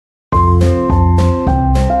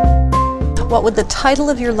What would the title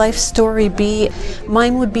of your life story be?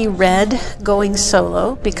 Mine would be Red, Going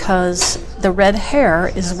Solo, because the red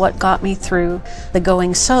hair is what got me through the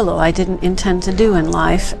going solo I didn't intend to do in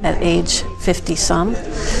life at age 50-some.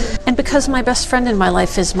 And because my best friend in my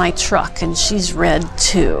life is my truck, and she's red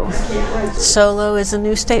too. Solo is a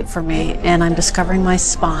new state for me, and I'm discovering my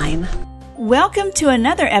spine. Welcome to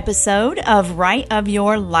another episode of Write of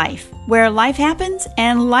Your Life, where life happens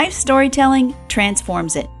and life storytelling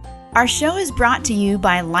transforms it. Our show is brought to you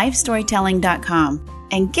by lifestorytelling.com.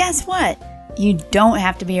 And guess what? You don't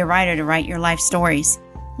have to be a writer to write your life stories.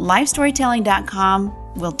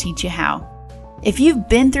 Lifestorytelling.com will teach you how. If you've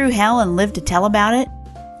been through hell and lived to tell about it,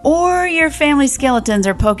 or your family skeletons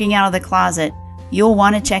are poking out of the closet, you'll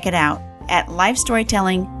want to check it out at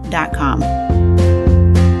lifestorytelling.com.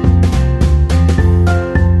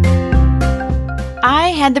 I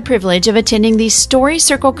had the privilege of attending the Story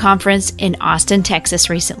Circle Conference in Austin,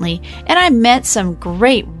 Texas recently, and I met some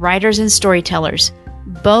great writers and storytellers,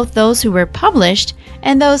 both those who were published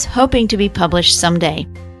and those hoping to be published someday.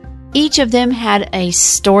 Each of them had a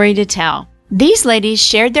story to tell. These ladies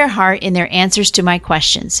shared their heart in their answers to my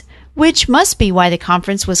questions, which must be why the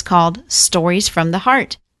conference was called Stories from the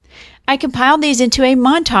Heart. I compiled these into a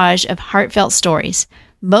montage of heartfelt stories,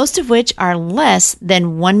 most of which are less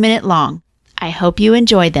than 1 minute long. I hope you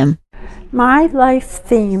enjoy them. My life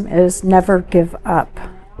theme is never give up.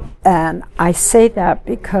 And I say that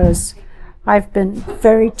because I've been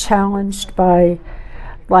very challenged by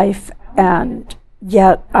life, and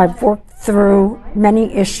yet I've worked through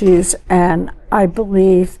many issues, and I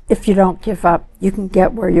believe if you don't give up, you can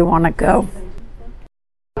get where you want to go.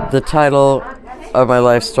 The title of my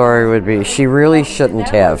life story would be She Really Shouldn't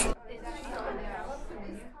Have.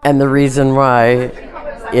 And the reason why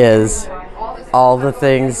is all the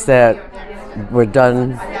things that were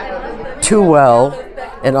done too well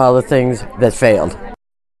and all the things that failed.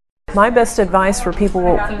 My best advice for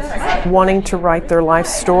people wanting to write their life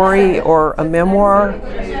story or a memoir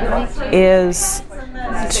is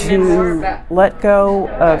to let go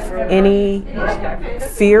of any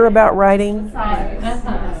fear about writing,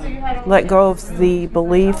 let go of the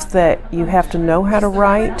belief that you have to know how to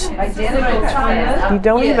write. You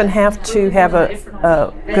don't even have to have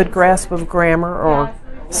a good grasp of grammar or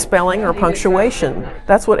spelling or punctuation.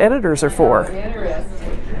 That's what editors are for.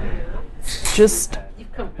 Just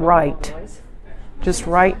write. Just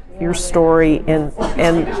write your story, and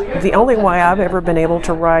the only way I've ever been able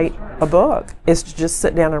to write a book is to just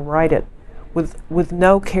sit down and write it with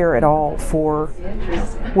no care at all for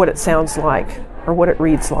what it sounds like or what it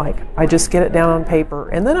reads like. I just get it down on paper,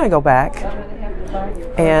 and then I go back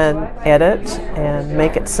and edit and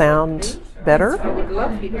make it sound better,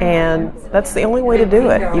 and that's the only way to do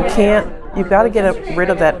it. You've got to get rid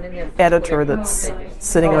of that editor that's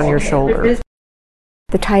sitting on your shoulder.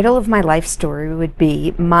 The title of my life story would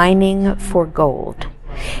be Mining for Gold.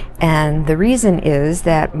 And the reason is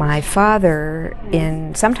that my father,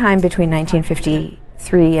 in sometime between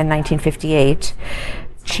 1953 and 1958,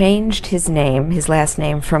 changed his name, his last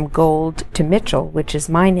name, from Gold to Mitchell, which is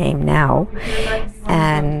my name now.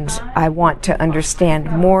 And I want to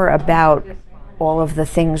understand more about all of the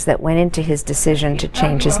things that went into his decision to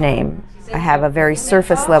change his name. I have a very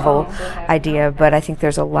surface level idea, but I think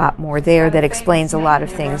there's a lot more there that explains a lot of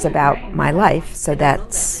things about my life, so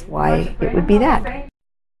that's why it would be that.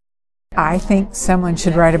 I think someone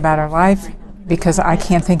should write about her life because I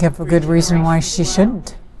can't think of a good reason why she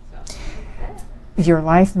shouldn't. Your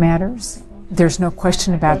life matters. There's no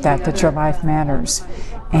question about that your life matters.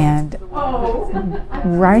 And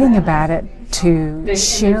writing about it to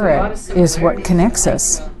share it is what connects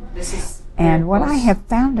us. And what I have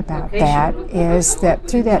found about that is that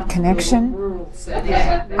through that connection,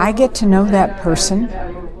 I get to know that person,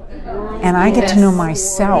 and I get to know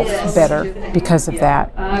myself better because of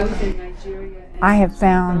that. I have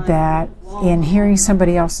found that in hearing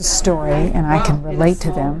somebody else's story, and I can relate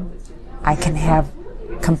to them, I can have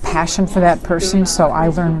compassion for that person, so I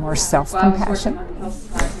learn more self-compassion.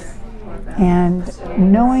 And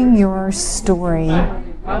knowing your story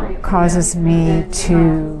causes me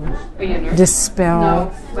to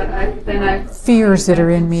dispel fears that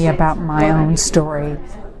are in me about my own story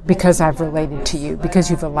because I've related to you,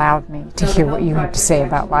 because you've allowed me to hear what you have to say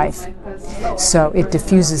about life. So it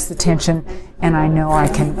diffuses the tension, and I know I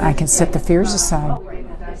can set the fears aside.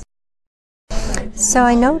 So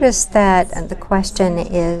I noticed that the question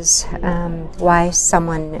is why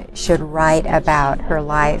someone should write about her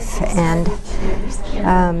life, and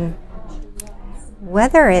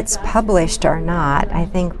whether it's published or not, I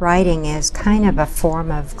think writing is kind of a form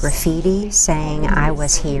of graffiti saying I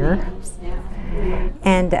was here.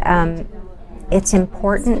 And it's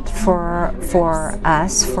important for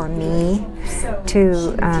us, for me,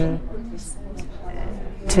 to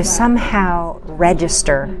somehow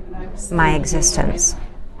register my existence,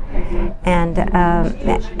 and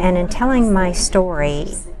in telling my story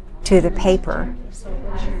to the paper,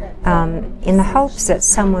 in the hopes that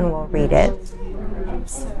someone will read it,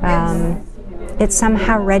 it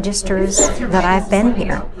somehow registers that I've been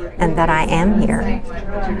here and that I am here.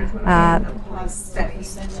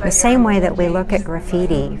 The same way that we look at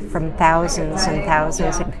graffiti from thousands and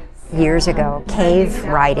thousands of years ago, cave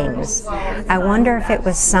writings. I wonder if it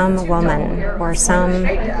was some woman or some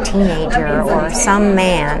teenager or some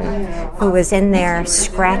man who was in there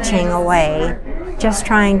scratching away, just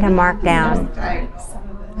trying to mark down,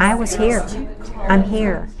 I was here, I'm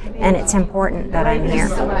here, and it's important that I'm here.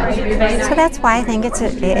 So that's why I think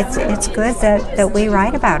it's good that we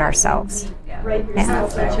write about ourselves. Yeah.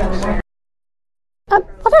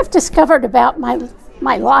 What I've discovered about my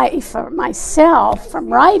life or myself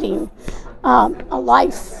from writing a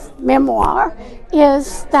life memoir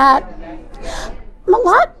is that I'm a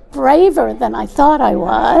lot braver than I thought I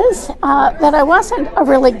was, that I wasn't a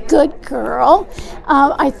really good girl.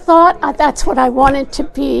 I thought that's what I wanted to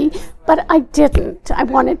be, but I didn't. I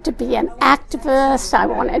wanted to be an activist. I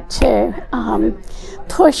wanted to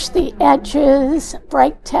push the edges,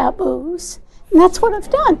 break taboos, and that's what I've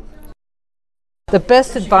done. The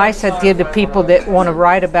best advice I'd give to people that want to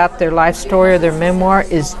write about their life story or their memoir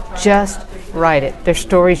is just write it. Their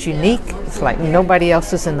story's unique. It's like nobody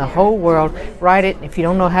else's in the whole world. Write it. If you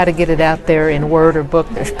don't know how to get it out there in word or book,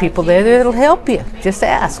 there's people there that'll help you. Just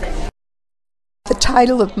ask. The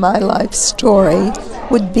title of my life story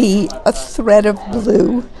would be A Thread of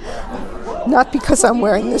Blue. Not because I'm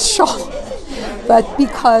wearing this shawl, but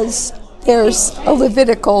because there's a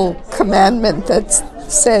Levitical commandment that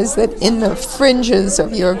says that in the fringes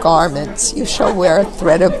of your garments you shall wear a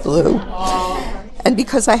thread of blue. And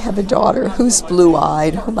because I have a daughter who's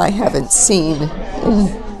blue-eyed, whom I haven't seen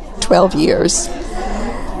in 12 years,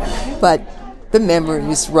 but the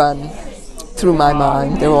memories run through my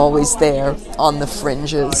mind. They're always there on the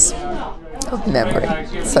fringes of memory.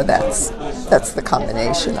 So that's the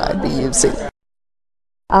combination I'd be using.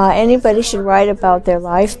 Anybody should write about their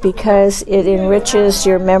life because it enriches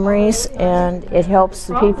your memories and it helps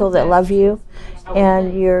the people that love you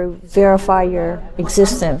and you verify your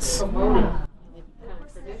existence.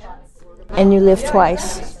 And you live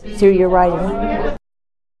twice through your writing.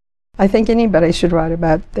 I think anybody should write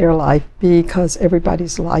about their life because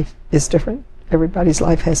everybody's life is different. Everybody's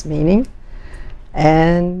life has meaning.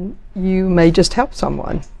 And you may just help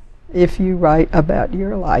someone if you write about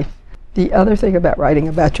your life. The other thing about writing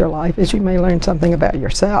about your life is you may learn something about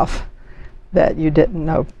yourself that you didn't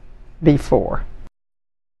know before.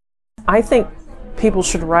 I think people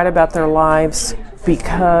should write about their lives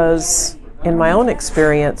because, in my own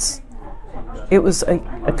experience, it was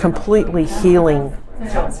a completely healing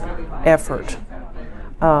effort.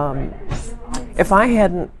 If I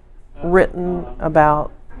hadn't written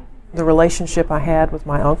about the relationship I had with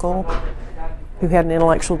my uncle, who had an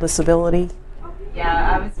intellectual disability,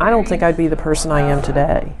 I don't think I'd be the person I am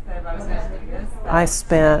today. I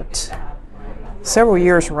spent several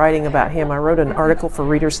years writing about him. I wrote an article for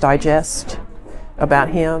Reader's Digest about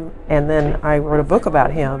him, and then I wrote a book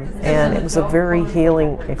about him, and it was a very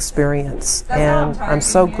healing experience. And I'm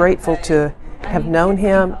so grateful to have known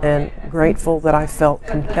him and grateful that I felt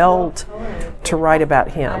compelled to write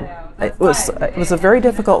about him. It was a very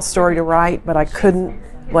difficult story to write, but I couldn't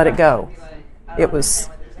let it go.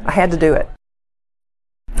 I had to do it.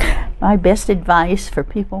 My best advice for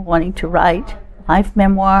people wanting to write life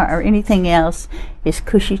memoir or anything else is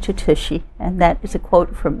cushy to tushy, and that is a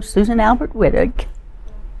quote from Susan Albert Wittig.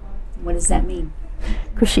 What does that mean?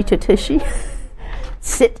 Cushy to tushy.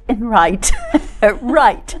 Sit and write.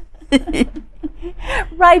 Write.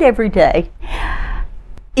 Write every day.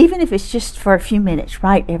 Even if it's just for a few minutes,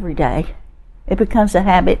 write every day. It becomes a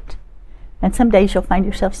habit, and some days you'll find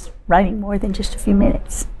yourself writing more than just a few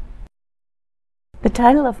minutes. The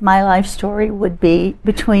title of my life story would be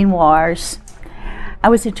Between Wars. I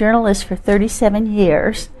was a journalist for 37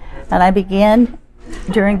 years, and I began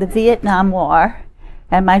during the Vietnam War,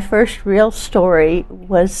 and my first real story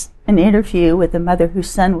was an interview with a mother whose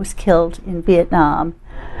son was killed in Vietnam.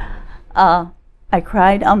 I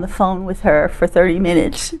cried on the phone with her for 30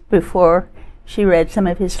 minutes before she read some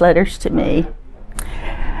of his letters to me.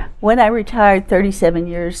 When I retired 37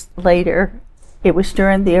 years later, it was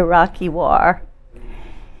during the Iraqi War.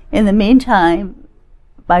 In the meantime,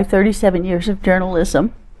 by 37 years of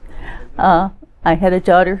journalism, I had a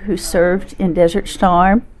daughter who served in Desert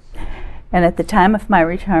Storm, And at the time of my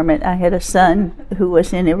retirement, I had a son who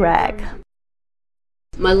was in Iraq.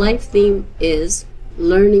 My life theme is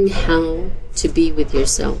learning how to be with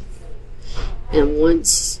yourself. And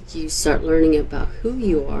once you start learning about who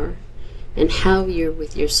you are and how you're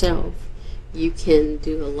with yourself, you can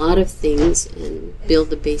do a lot of things and build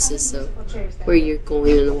the basis of where you're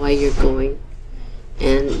going and why you're going.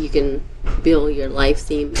 And you can build your life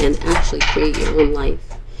theme and actually create your own life.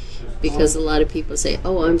 Because a lot of people say,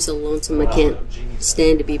 oh, I'm so lonesome, I can't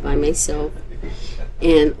stand to be by myself.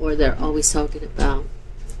 Or they're always talking about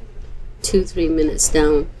 2-3 minutes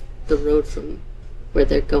down the road from where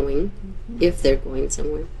they're going, if they're going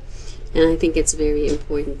somewhere. And I think it's very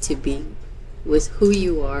important to be with who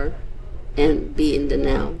you are and be in the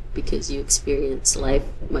now, because you experience life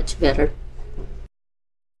much better.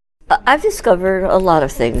 I've discovered a lot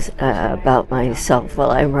of things about myself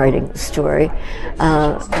while I'm writing the story.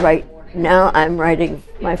 Right now I'm writing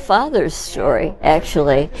my father's story,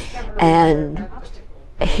 actually, and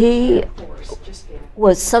he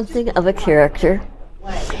was something of a character,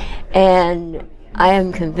 and I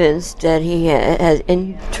am convinced that he has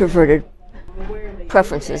introverted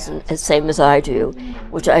preferences, the same as I do,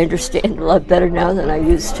 which I understand a lot better now than I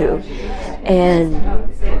used to. And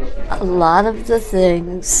a lot of the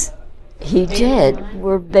things he did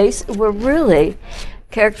were really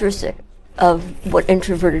characteristic of what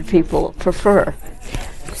introverted people prefer.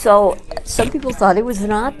 So some people thought he was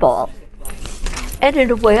an oddball. And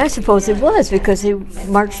in a way, I suppose it was, because he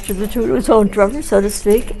marched to the tune of his own drummer, so to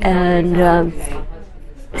speak. And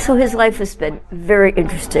so his life has been very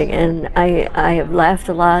interesting, and I have laughed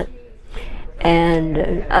a lot. And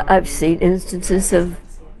I've seen instances of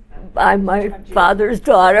I'm my father's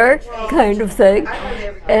daughter kind of thing.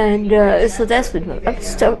 And so that's been fun.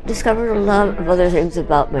 I've discovered a lot of other things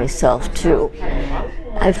about myself, too.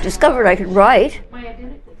 I've discovered I can write.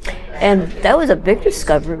 And that was a big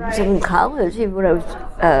discovery. So in college, even when I was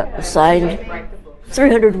assigned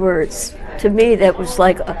 300 words, to me that was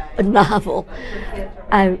like a novel.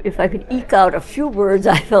 If I could eke out a few words,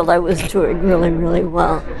 I felt I was doing really, really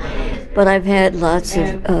well. But I've had lots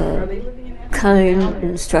of kind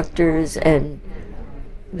instructors and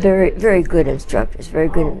very, very good instructors, very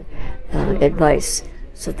good advice.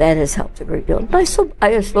 So that has helped a great deal. I suppose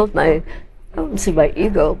I wouldn't say my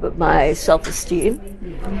ego, but my self-esteem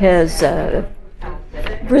has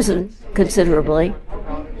risen considerably,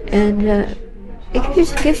 and it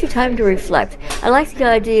gives you time to reflect. I like the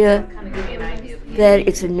idea that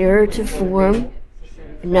it's a narrative form,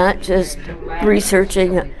 not just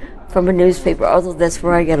researching from a newspaper, although that's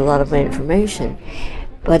where I get a lot of my information.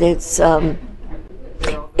 But it's more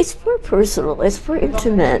personal, it's more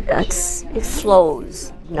intimate, it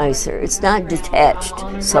flows nicer. It's not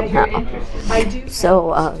detached somehow.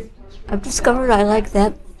 So I've discovered I like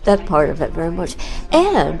that part of it very much.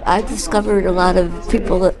 And I've discovered a lot of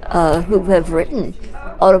people who have written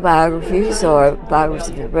autobiographies or biographies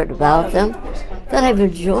that have written about them that I've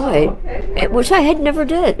enjoyed, which I had never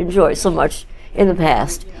did enjoy so much in the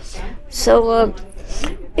past. So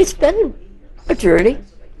it's been a journey,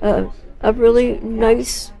 a really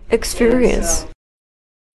nice experience.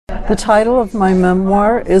 The title of my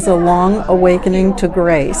memoir is A Long Awakening to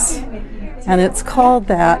Grace, and it's called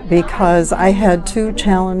that because I had 2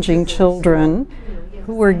 challenging children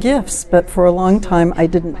who were gifts, but for a long time I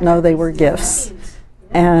didn't know they were gifts.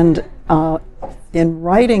 And in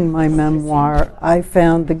writing my memoir, I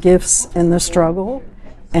found the gifts in the struggle,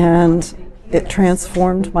 and it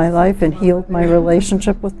transformed my life and healed my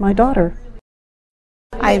relationship with my daughter.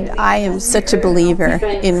 I am such a believer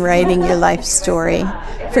in writing your life story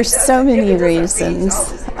for so many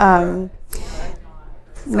reasons.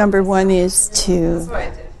 Number one is to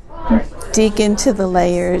dig into the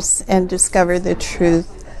layers and discover the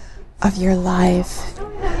truth of your life.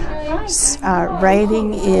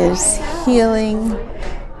 Writing is healing,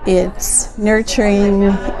 it's nurturing,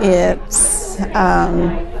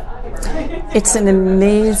 it's an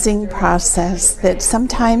amazing process that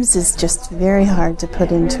sometimes is just very hard to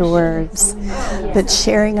put into words. But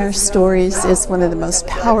sharing our stories is one of the most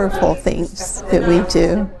powerful things that we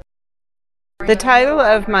do. The title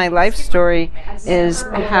of my life story is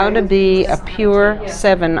How to Be a Pure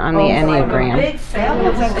 7 on the Enneagram.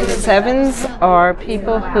 7s are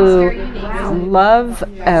people who love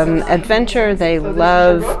adventure, they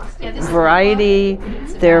love variety,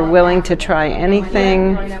 they're willing to try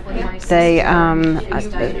anything.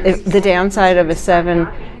 The downside of a 7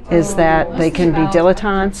 is that they can be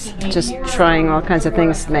dilettantes, just trying all kinds of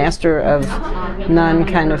things, master of none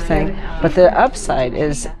kind of thing. But the upside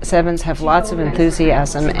is 7s have lots of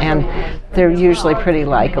enthusiasm, and they're usually pretty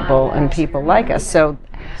likable, and people like us. So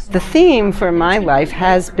The theme for my life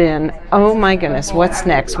has been, oh my goodness, what's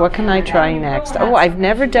next? What can I try next? Oh, I've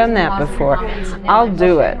never done that before. I'll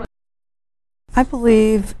do it. I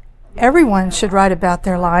believe everyone should write about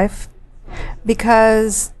their life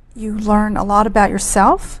because you learn a lot about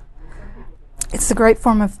yourself. It's a great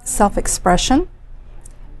form of self-expression.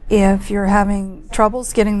 If you're having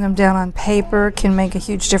troubles, getting them down on paper can make a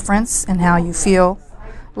huge difference in how you feel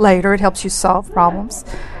later. It helps you solve problems.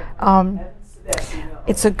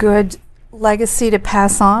 It's a good legacy to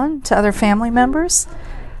pass on to other family members.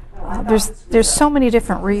 There's so many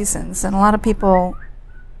different reasons, and a lot of people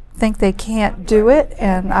think they can't do it,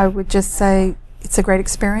 and I would just say it's a great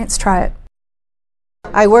experience. Try it.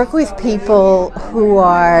 I work with people who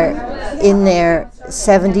are in their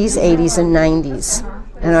 70s, 80s, and 90s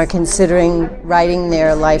and are considering writing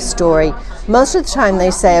their life story. Most of the time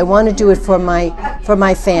they say, I want to do it for my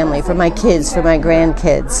family, for my kids, for my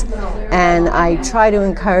grandkids. And I try to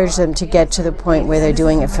encourage them to get to the point where they're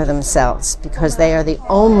doing it for themselves, because they are the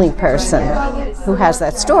only person who has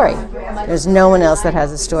that story. There's no one else that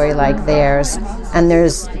has a story like theirs, and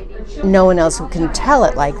there's no one else who can tell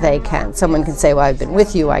it like they can. Someone can say, well, I've been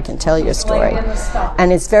with you, I can tell your story.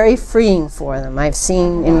 And it's very freeing for them. I've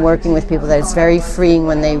seen in working with people that it's very freeing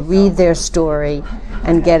when they read their story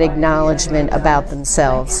and get acknowledgement about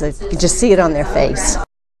themselves. You just see it on their face.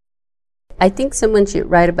 I think someone should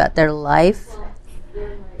write about their life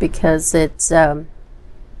because it's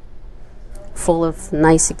full of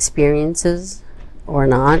nice experiences or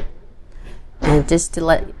not, and just to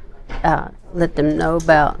let them know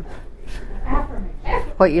about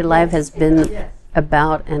what your life has been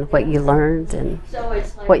about and what you learned and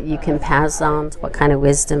what you can pass on, what kind of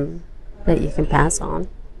wisdom that you can pass on.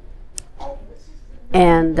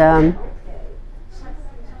 And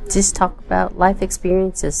just talk about life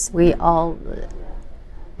experiences. We all,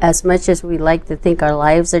 as much as we like to think our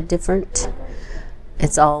lives are different,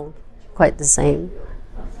 it's all quite the same.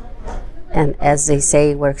 And as they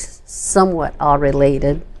say, we're somewhat all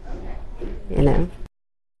related, you know.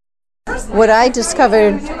 What I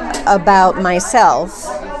discovered about myself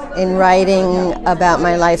in writing about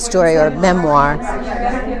my life story or memoir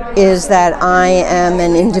is that I am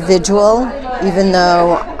an individual, even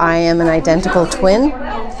though I am an identical twin.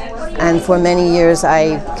 And for many years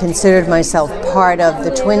I considered myself part of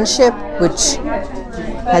the twinship, which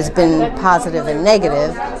has been positive and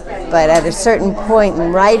negative. But at a certain point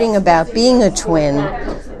in writing about being a twin,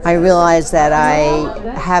 I realized that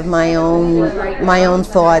I have my own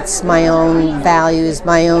thoughts, my own values,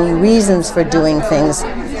 my own reasons for doing things,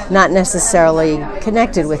 not necessarily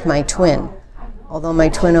connected with my twin, although my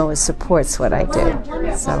twin always supports what I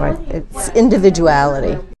do. So it's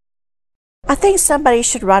individuality. I think somebody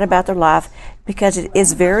should write about their life because it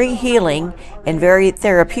is very healing and very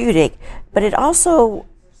therapeutic, but it also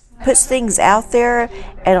puts things out there,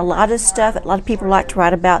 and a lot of people like to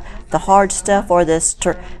write about the hard stuff or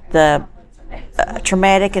the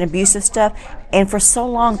traumatic and abusive stuff, and for so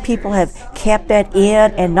long people have kept that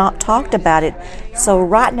in and not talked about it. So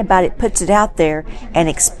writing about it puts it out there and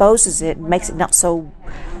exposes it and makes it not so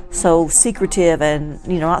secretive and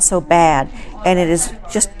not so bad, and it is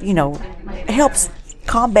just it helps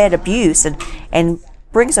combat abuse and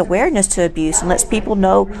brings awareness to abuse and lets people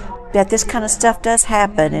know that this kind of stuff does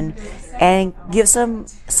happen and gives them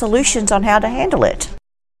solutions on how to handle it.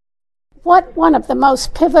 What one of the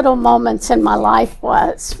most pivotal moments in my life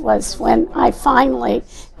was when I finally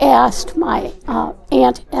asked my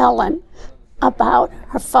Aunt Ellen about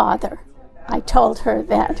her father. I told her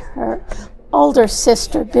that her older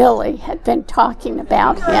sister Billy had been talking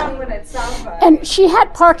about him. And she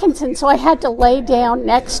had Parkinson's, so I had to lay down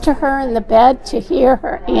next to her in the bed to hear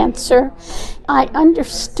her answer. I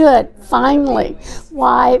understood finally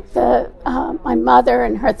why my mother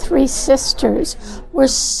and her three sisters were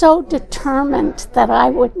so determined that I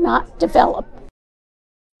would not develop.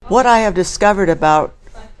 What I have discovered about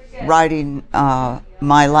writing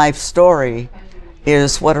my life story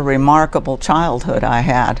is what a remarkable childhood I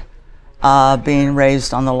had. Being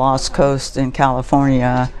raised on the Lost Coast in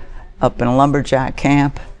California, up in a lumberjack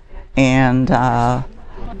camp, and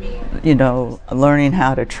learning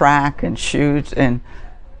how to track and shoot, and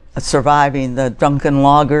surviving the Duncan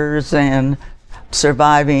loggers, and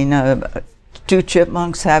surviving 2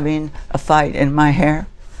 chipmunks having a fight in my hair,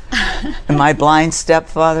 and my blind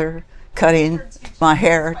stepfather cutting my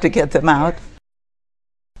hair to get them out.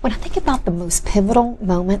 When I think about the most pivotal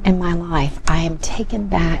moment in my life, I am taken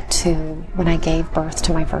back to when I gave birth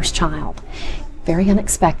to my first child. very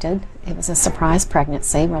unexpected. It was a surprise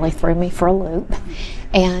pregnancy, really threw me for a loop.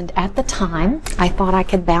 And at the time, I thought I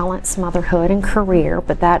could balance motherhood and career,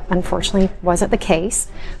 but that unfortunately wasn't the case.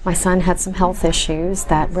 My son had some health issues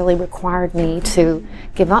that really required me to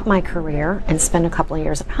give up my career and spend a couple of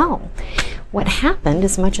years at home. What happened,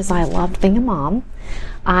 as much as I loved being a mom,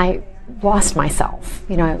 I lost myself,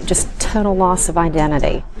 just total loss of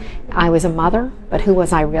identity. I was a mother, but who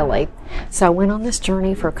was I really? So I went on this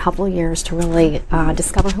journey for a couple of years to really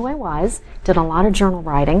discover who I was, did a lot of journal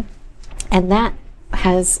writing, and that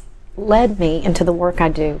has led me into the work I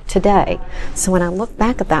do today. So when I look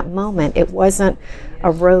back at that moment, it wasn't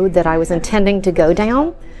a road that I was intending to go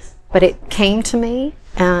down, but it came to me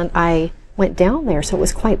and I went down there. So it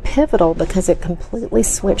was quite pivotal because it completely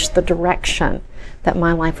switched the direction that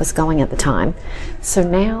my life was going at the time. So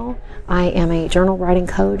now I am a journal writing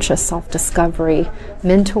coach, a self-discovery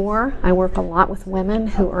mentor. I work a lot with women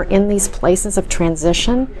who are in these places of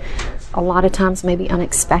transition, a lot of times maybe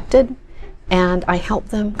unexpected, and I help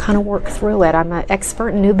them kind of work through it. I'm an expert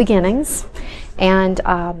in new beginnings, and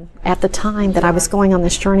at the time that I was going on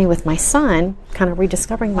this journey with my son, kind of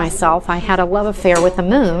rediscovering myself, I had a love affair with the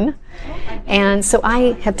moon. And so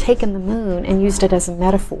I had taken the moon and used it as a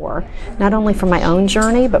metaphor, not only for my own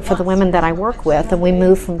journey, but for the women that I work with. And we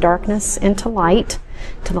move from darkness into light,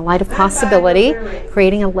 to the light of possibility,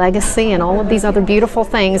 creating a legacy and all of these other beautiful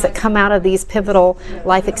things that come out of these pivotal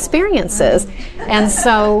life experiences. And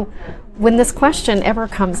so when this question ever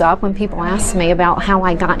comes up, when people ask me about how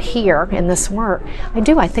I got here in this work,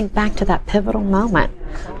 I think back to that pivotal moment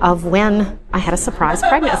of when I had a surprise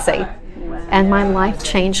pregnancy. And my life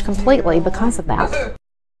changed completely because of that.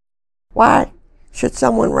 Why should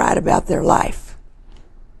someone write about their life?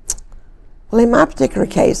 Well, in my particular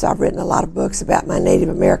case, I've written a lot of books about my Native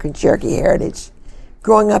American Cherokee heritage,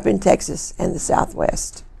 growing up in Texas and the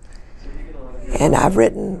Southwest. And I've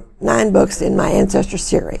written 9 books in my Ancestor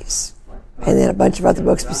series, and then a bunch of other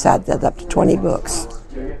books besides that, up to 20 books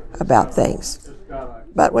about things.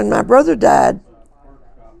 But when my brother died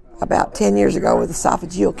about 10 years ago with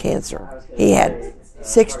esophageal cancer, he had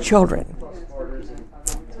 6 children.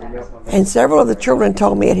 And several of the children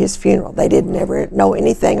told me at his funeral they didn't ever know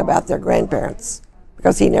anything about their grandparents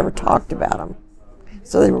because he never talked about them.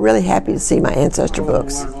 So they were really happy to see my ancestor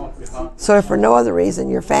books. So if for no other reason,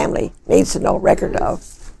 your family needs to know a record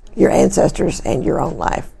of your ancestors and your own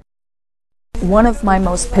life. One of my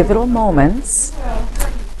most pivotal moments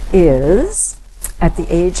is at the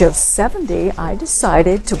age of 70, I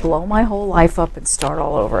decided to blow my whole life up and start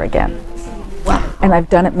all over again. Wow. And I've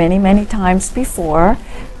done it many, many times before,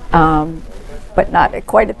 but not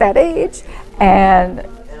quite at that age. And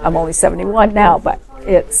I'm only 71 now, but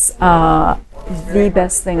it's the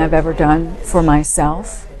best thing I've ever done for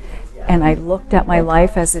myself. And I looked at my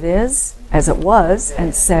life as it was,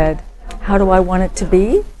 and said, how do I want it to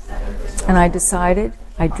be? And I decided,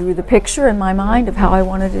 I drew the picture in my mind of how I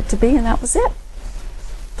wanted it to be, and that was it.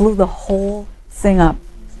 Blew the whole thing up.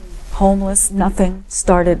 Homeless, nothing,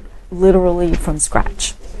 started literally from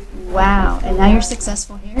scratch. Wow, and now you're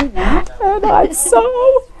successful here now? And I'm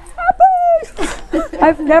so happy!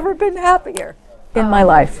 I've never been happier in my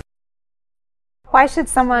life. Why should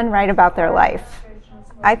someone write about their life?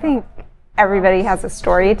 I think everybody has a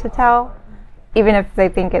story to tell, even if they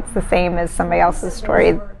think it's the same as somebody else's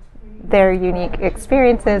story. Their unique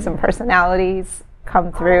experiences and personalities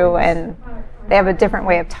come through, and they have a different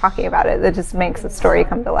way of talking about it that just makes the story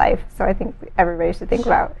come to life. So I think everybody should think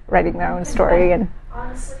about writing their own story and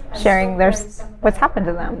sharing what's happened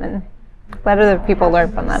to them, and let other people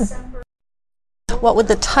learn from them. What would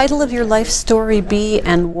the title of your life story be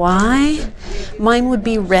and why? Mine would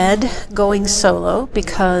be Red, Going Solo,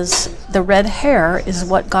 because the red hair is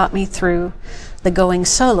what got me through the going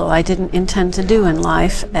solo I didn't intend to do in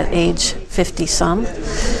life at age 50-some.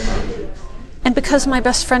 And because my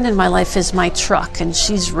best friend in my life is my truck, and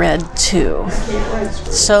she's red too.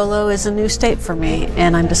 Solo is a new state for me,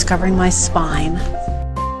 and I'm discovering my spine.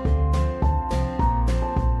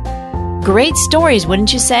 Great stories,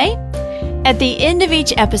 wouldn't you say? At the end of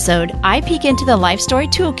each episode, I peek into the Life Story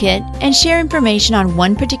Toolkit and share information on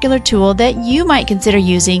one particular tool that you might consider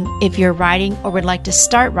using if you're writing or would like to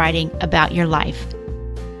start writing about your life.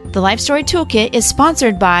 The Life Story Toolkit is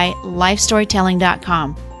sponsored by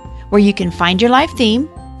LifeStorytelling.com, where you can find your life theme,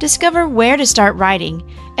 discover where to start writing,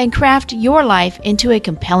 and craft your life into a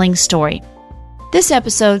compelling story. This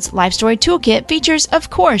episode's Life Story Toolkit features, of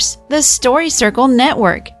course, the Story Circle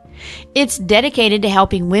Network. It's dedicated to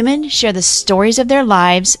helping women share the stories of their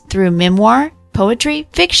lives through memoir, poetry,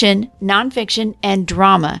 fiction, nonfiction, and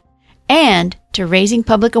drama, and to raising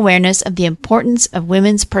public awareness of the importance of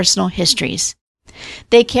women's personal histories.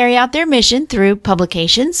 They carry out their mission through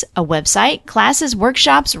publications, a website, classes,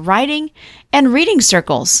 workshops, writing, and reading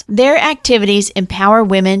circles. Their activities empower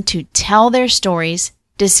women to tell their stories,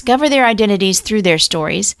 discover their identities through their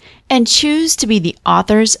stories, and choose to be the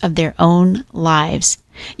authors of their own lives.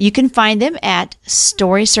 You can find them at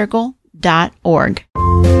storycircle.org.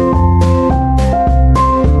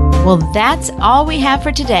 Well, that's all we have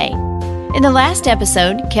for today. In the last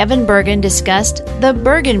episode, Kevin Bergen discussed the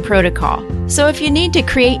Bergen Protocol. So if you need to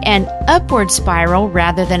create an upward spiral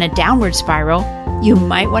rather than a downward spiral, you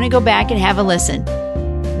might want to go back and have a listen.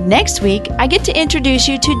 Next week, I get to introduce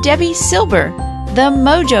you to Debbie Silber, the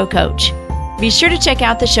Mojo Coach. Be sure to check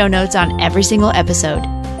out the show notes on every single episode.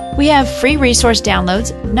 We have free resource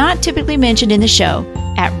downloads not typically mentioned in the show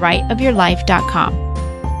at rightofyourlife.com.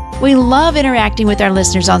 We love interacting with our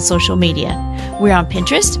listeners on social media. We're on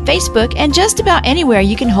Pinterest, Facebook, and just about anywhere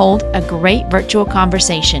you can hold a great virtual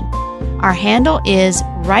conversation. Our handle is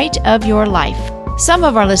Right of Your Life. Some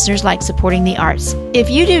of our listeners like supporting the arts.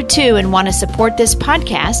 If you do too and want to support this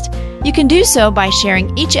podcast, you can do so by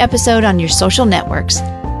sharing each episode on your social networks.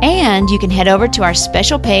 And you can head over to our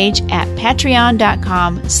special page at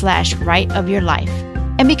patreon.com/rightofyourlife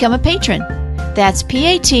and become a patron. That's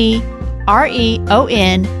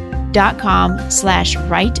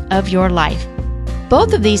patreon.com/rightofyourlife.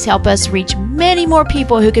 Both of these help us reach many more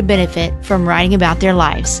people who could benefit from writing about their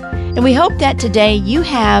lives. And we hope that today you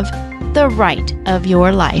have the right of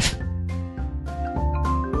your life.